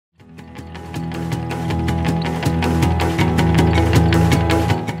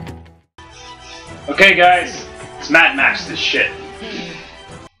Okay, guys, let's Mad Max this shit.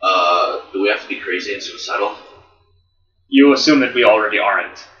 Do we have to be crazy and suicidal? You assume that we already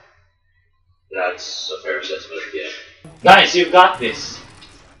aren't. That's a fair assessment, yeah. Guys, you've got this.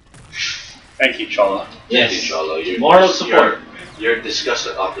 Thank you, Cholo. Yes. Thank you, Cholo. Moral support. Your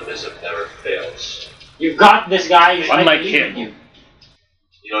disgusting optimism never fails. You've got this, guys. Unlike him.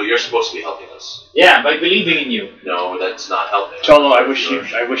 You know, you're supposed to be helping us. Yeah, by believing in you. No, that's not helping. Cholo, I wish you'd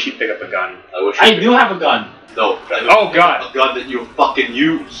pick up a gun. I do have a gun. No. Oh God. A gun that you fucking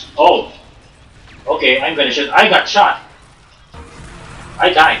use. Oh. Okay, I'm gonna shoot. I got shot. I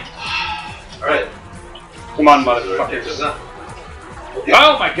died. Alright. Come on, motherfuckers.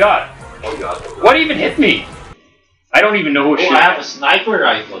 Oh my God. Oh God. What even hit me? I don't even know who shot. I have a sniper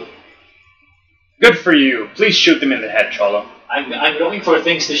rifle. Good for you. Please shoot them in the head, Cholo. I'm looking for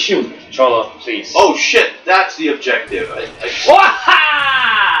things to shoot. Cholo, please. Oh shit, that's the objective. I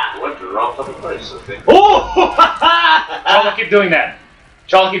went to the wrong fucking place, okay. Oh! Cholo, keep doing that.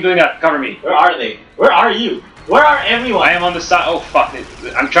 Cholo, keep doing that. Cover me. Where are they? Where are you? Where are everyone? I am on the side. Oh fuck!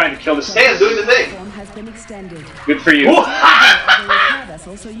 I'm trying to kill this. Hey, I'm doing the thing. Has been extended. Good for you.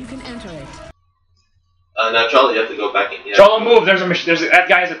 Vessel so you can enter it. Now Cholo, you have to go back in. Yeah. Cholo, move! That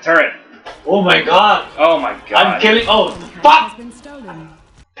guy has a turret. Oh my God! Oh my God! I'm killing. Oh fuck!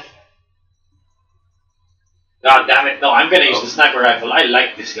 God damn it! No, I'm gonna use the sniper rifle. I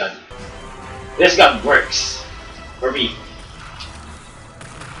like this gun. This gun works for me.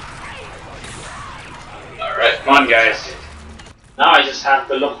 Alright. Come on, guys. Now I just have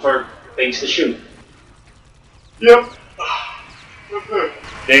to look for things to shoot. Yep.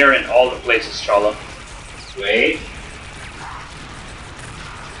 They are in all the places, Cholo. Wait.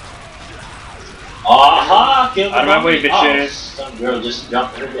 Aha! Kill the Out of my way, monkey. bitches. Oh, some girl just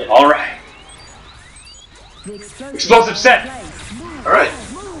jumped her dead. Alright. Explosive set! Alright.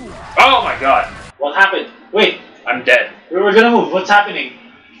 Oh my God. What happened? Wait. I'm dead. We were gonna move. What's happening?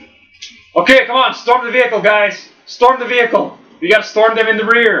 Okay, come on. Storm the vehicle, guys. Storm the vehicle. We gotta storm them in the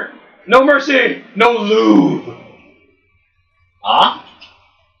rear. No mercy. No lube. Huh?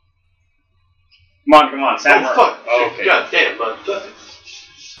 Come on, Sam. Oh fuck! Oh, okay. God damn, man.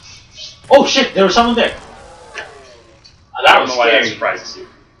 Oh shit! There was someone there. I don't know why that surprises you.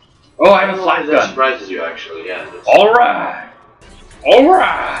 Oh, I have a flat That gun. surprises you, actually. Yeah. Alright.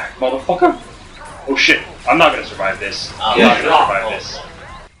 Alright, motherfucker. Oh shit! I'm not gonna survive this. I'm not gonna survive this.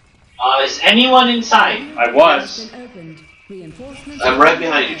 Is anyone inside? I was. I'm right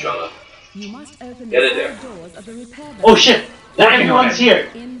behind you, Cholo. Get in there. Oh shit! Everyone's here.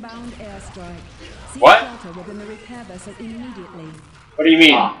 Inbound airstrike. What? Immediately. What do you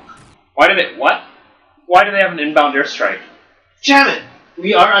mean? Why do they? What? Why do they have an inbound airstrike? Damn it!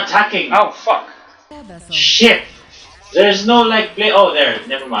 We are attacking. Oh fuck! Shit! There's no like play. Oh, there.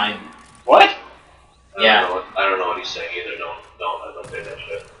 Never mind. What? Yeah. I don't know what he's saying either. No, I don't say that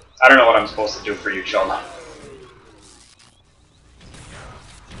shit. I don't know what I'm supposed to do for you, Cholo.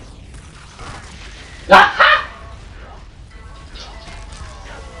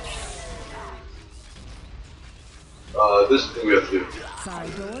 This is what we have to do.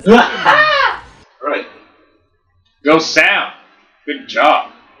 Alright. Go Sam! Good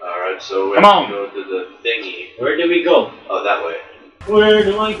job. Alright, so we Come have on. to go to the thingy. Where do we go? Oh, that way. Where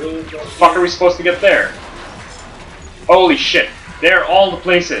do I go? How the fuck are we supposed to get there? Holy shit. They're all the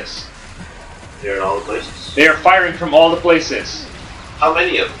places. They're in all the places. They are firing from all the places. How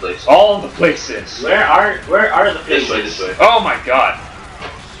many of the places? All the places. Where are the places? This way. Oh my God.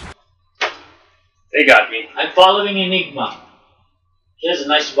 They got me. I'm following Enigma. She has a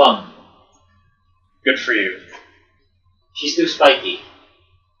nice bum. Good for you. She's too spiky.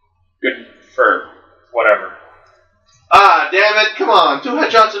 Good for whatever. Ah, damn it! Come on, 2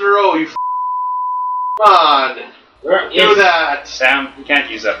 headshots in a row. You. Come on. Where Do that. Sam, you can't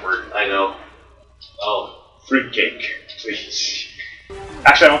use that word. I know. Oh. Fruitcake, please.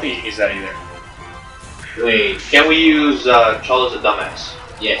 Actually, I don't think you can use that either. Wait. Can we use Cholo's a dumbass?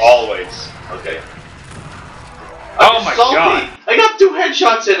 Yes. Always. Okay. Oh my God. I got 2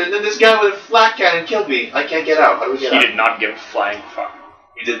 headshots in, and then this guy with a flat cannon killed me. I can't get out. How do we get out? He did not give a flying fuck.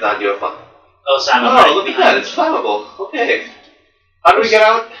 He did not give a fuck. Oh, Sam. Oh, look at that. It's flammable. Okay. How do we get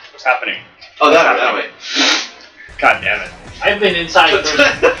out? What's happening? Oh, that way. God damn it. I've been inside for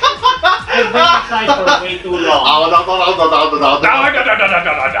way too long.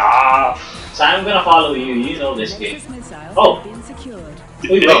 So I'm gonna follow you. You know this game. Oh.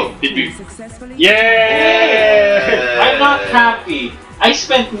 No. Yeah! I'm not happy. I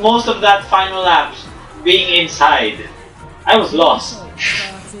spent most of that final lap being inside. I was lost.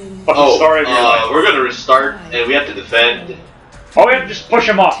 Fucking story of your life. We're gonna restart, and we have to defend. Oh, we have to just push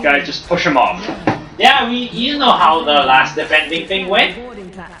him off, guys. Just push him off. Yeah, you know how the last defending thing went? Boarding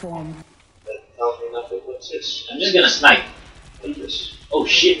platform. That tells me nothing. What's this? I'm just gonna snipe. What is this? Oh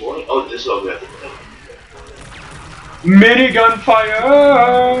shit. What? Oh, this is what we have to do. Minigun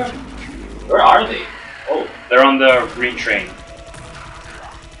fire! Where are they? Oh. They're on the green train.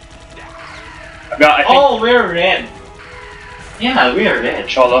 I think Oh, we're red. Yeah, we are red.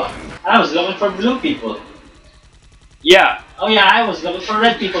 Cholo. I was looking for blue people. Yeah. Oh yeah, I was looking for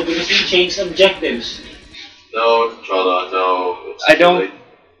red people because we changed objectives. No, Cholo, no. It's I too don't. late.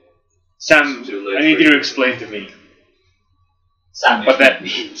 Sam, It's too late I need for you to you. explain to me Sam, what that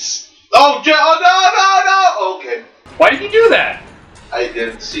means. Oh, no! Okay. Why did you do that? I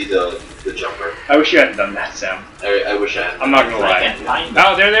didn't see the jumper. I wish you hadn't done that, Sam. I wish I had. I'm not gonna I lie. can't find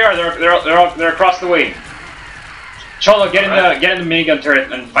Oh, there they are. They're across the way. Cholo, get in the minigun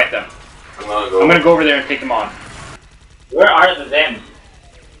turret and fight them. I'm gonna I'm gonna go over there and take them on. Where are the them?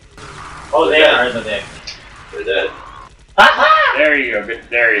 Oh, They're there dead. are the them. They're dead. Aha! There you go.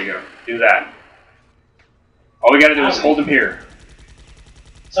 There you go. Do that. All we gotta do is hold them here.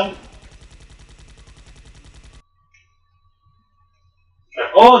 Some.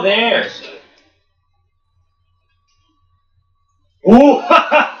 Oh, there's. Ooh!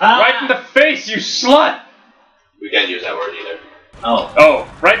 Right in the face, you slut! We can't use that word either. Oh.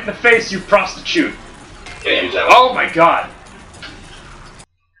 Oh, right in the face, you prostitute. Can't use that word. Oh my god.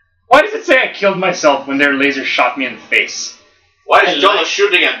 Why does it say I killed myself when their laser shot me in the face? Why is Cholo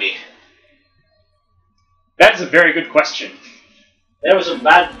shooting at me? That is a very good question. There was a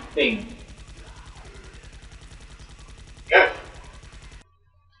bad thing. Okay.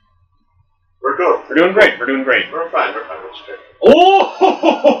 We're good. We're doing great. We're doing great. We're fine. We're fine. We're straight.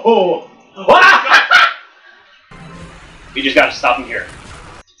 Oh! We just gotta stop him here.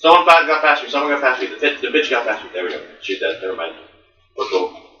 Someone got past me. Someone got past me. The bitch got past me. There we go. Shoot that. Never mind. We're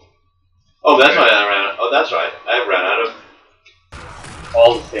cool. Oh, that's why I ran out. Oh, that's right. I ran out of.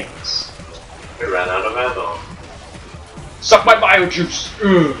 All the things. I ran out of ammo. Suck my bio juice.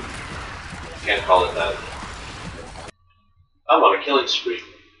 Ugh. Can't call it that. I'm on a killing spree.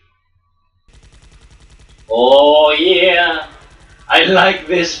 Oh yeah! I like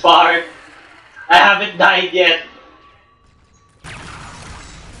this part. I haven't died yet.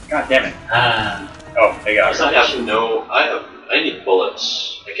 God damn it. Ah. Oh, they got Sorry. her. I have no. I need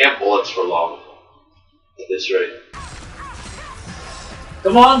bullets. I can't bullets for long. At this rate.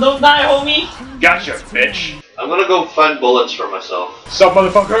 Come on, don't die, homie! Gotcha, bitch. I'm gonna go find bullets for myself. What's up,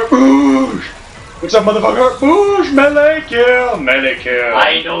 motherfucker? Boosh! What's up, motherfucker? Boosh! Melee kill! Melee kill.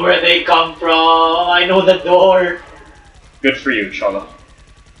 I know where they come from. I know the door. Good for you, Cholo.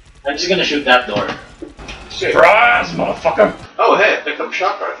 I'm just gonna shoot that door. Surprise, motherfucker! Oh, hey, I picked up a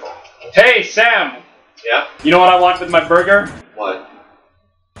shock rifle. Hey, Sam! Yeah? You know what I want with my burger? What?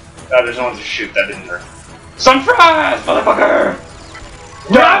 Oh, there's no one to shoot. That didn't work. Surprise, motherfucker!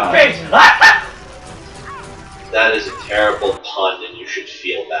 Dog face! That is a terrible pun and you should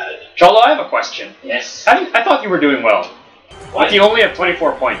feel bad. Cholo, I have a question. Yes. I thought you were doing well. But you only have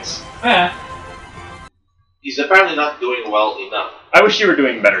 24 points. Yeah. He's apparently not doing well enough. I wish you were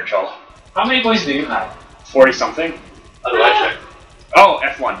doing better, Cholo. How many points do you have? 40 something. How do I check? Oh,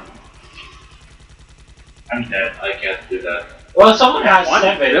 F1. I'm dead. I can't do that. Well, someone has One?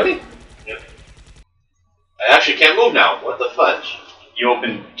 7. Really? Yep. I actually can't move now. What the fudge? You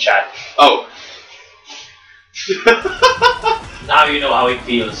open chat. Oh. Now you know how it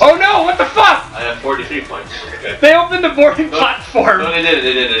feels. Oh no, what the fuck? I have 43 points. Okay. They opened the boarding platform. No, they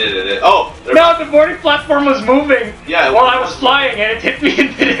did. Oh! No, the boarding platform was moving. Yeah, it while was. I was flying and it hit me in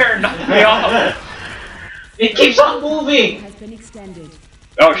midair and knocked me off. It keeps on moving. Has been extended.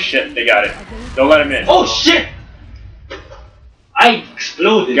 Oh shit, they got it. Don't let him in. Oh shit! I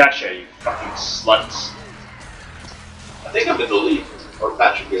exploded. Gotcha, you fucking sluts. I think I'm in the lead. Or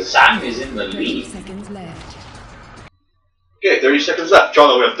Patrick is. Sam is in the 30 lead. seconds left. Okay, 30 seconds left.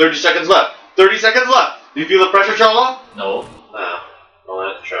 Cholo, we have 30 seconds left. 30 seconds left! Do you feel the pressure, Cholo? No. Nah. I'll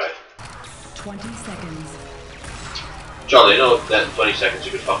have to try. 20 seconds. Cholo, you know that in 20 seconds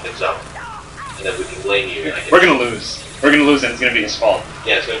you can fuck things up. And then we can blame you. And I can... We're gonna lose. We're gonna lose and it's gonna be his fault.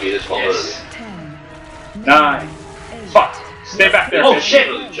 Yeah, it's gonna be his fault, Yes. 10. 9. Fuck. Stay back there. Oh, bitch. shit.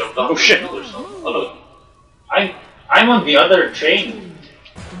 Really jumped off Oh, shit. the hill or something. Oh I'm on the other train.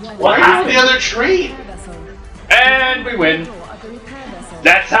 no. What Why are you on happened? the other train? Repair vessel. And we win. Door of the repair vessel.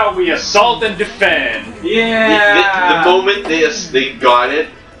 That's how we assault and defend. Yeah. The moment they got it,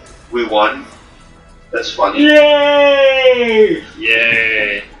 we won. That's funny. Yay!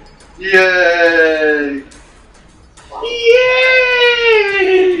 Yay. Yay! Yay!